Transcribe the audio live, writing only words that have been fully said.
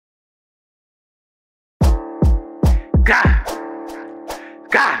God.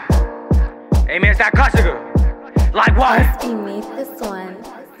 Hey man, it's that cussinger. Like what? He made this one.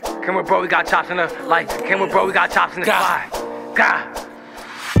 Come with bro, we got chops in the spot. God.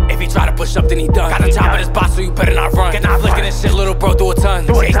 If he try to push up, then he done. Got a top in his box, so you better not run. Get the flicking this shit, little bro, do a ton.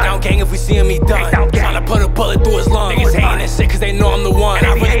 Chase down gang if we see him, he done. Tryna put a bullet through his lung. Niggas hating this shit cause they know I'm the one. And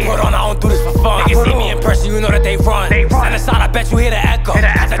I really put on, I don't do this for fun. Niggas see me in person, you know that they run. Stand aside, I bet you hear the echo.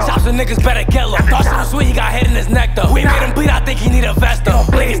 Got the chops, so niggas better get low. Thought shit was sweet, he got hit in his neck though. We made him bleed, I think he need a vest though.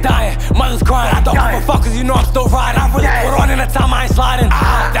 Niggas dying, mothers crying. I don't give a fuck cause you know I'm still riding. I really put on in the time I ain't sliding.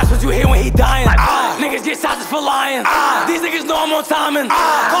 That's what you hear when he dying. Niggas get shots just for lying. These niggas know I'm on timing.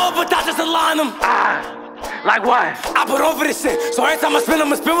 Call but that's just a line them. Like what? I put on for this shit, so every time I spin,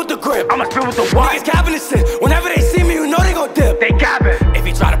 I'ma spin with the grip. I'ma spin with the what? Niggas capping this shit. Whenever they see me, you know they gon' dip. They capping. If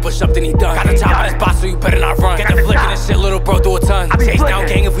he try to push up, then he done. Got a top in his box, so you better not run. Get the flicking this shit, little bro, do a ton. Chase down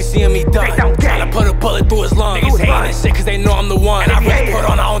gang if we see him, he done. Tryna put a bullet through his lung. Niggas hating this shit cause they know I'm the one. And I really put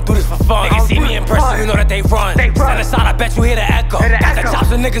on, I don't do this for fun. Niggas see me in person, you know that they run. Stand aside, I bet you hear the echo. Got the chops,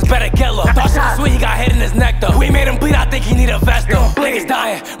 so niggas better get low. Thought shit was sweet, he got hit in his neck though. We made him bleed, I think he need a vest though. Niggas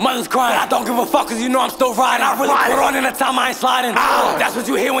dying, mothers crying. I don't give a fuck cause you know I'm still riding. I really put on in the time I ain't sliding. That's what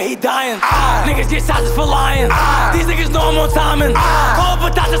you hear when he dying. Niggas get shots just for lying. These niggas know I'm on timing. Call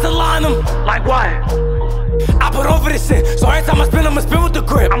but that's just a line them. Like what? I put on for this shit, so every time I spin, I'ma spin with the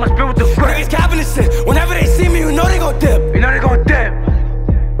grip. Niggas capping this shit. Whenever they see me, you know they gon' dip. You know they gon' dip.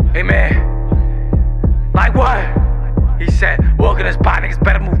 Hey man. Like what? He said, walk in the spot, niggas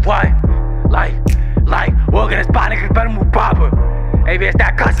better move what? Like, walk in the spot, niggas better move proper. Hey man, it's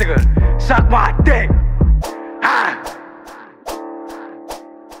that cussinger. Suck my dick.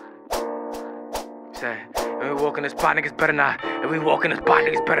 Say, if we walk in the spot, niggas better not. If we walk in the spot,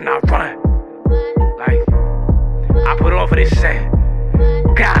 niggas better not run. Like, I put on for this shit.